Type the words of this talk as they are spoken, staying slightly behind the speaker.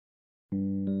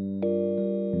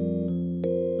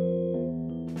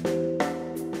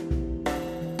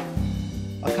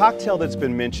cocktail that's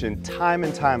been mentioned time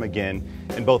and time again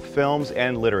in both films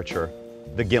and literature,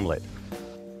 the Gimlet.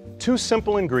 Two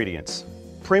simple ingredients,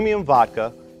 premium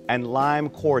vodka and lime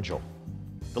cordial.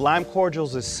 The lime cordial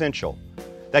is essential.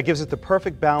 That gives it the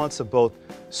perfect balance of both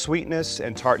sweetness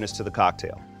and tartness to the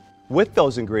cocktail. With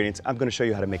those ingredients, I'm going to show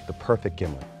you how to make the perfect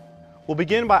gimlet. We'll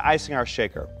begin by icing our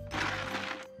shaker.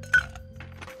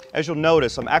 As you'll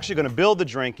notice, I'm actually going to build the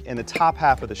drink in the top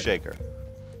half of the shaker.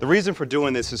 The reason for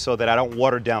doing this is so that I don't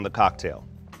water down the cocktail.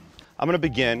 I'm going to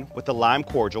begin with the lime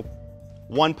cordial,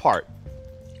 1 part.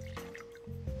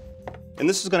 And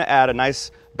this is going to add a nice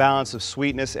balance of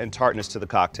sweetness and tartness to the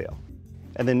cocktail.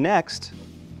 And then next,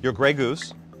 your Grey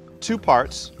Goose, 2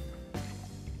 parts.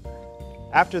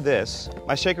 After this,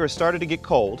 my shaker has started to get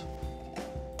cold.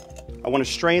 I want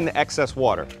to strain the excess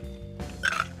water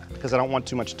because I don't want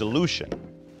too much dilution.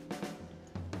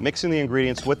 Mixing the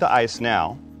ingredients with the ice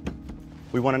now,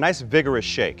 we want a nice vigorous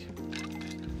shake.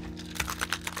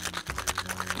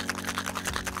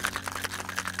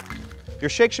 Your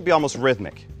shake should be almost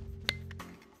rhythmic.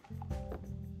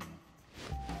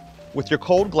 With your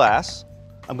cold glass,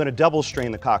 I'm going to double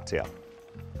strain the cocktail.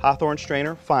 Hawthorne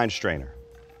strainer, fine strainer.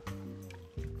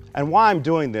 And why I'm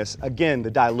doing this, again,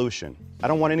 the dilution. I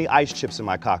don't want any ice chips in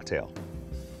my cocktail.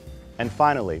 And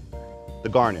finally, the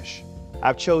garnish.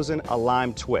 I've chosen a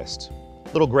lime twist,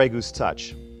 little Grey Goose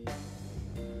touch.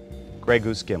 Grey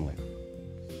Goose Gimlet.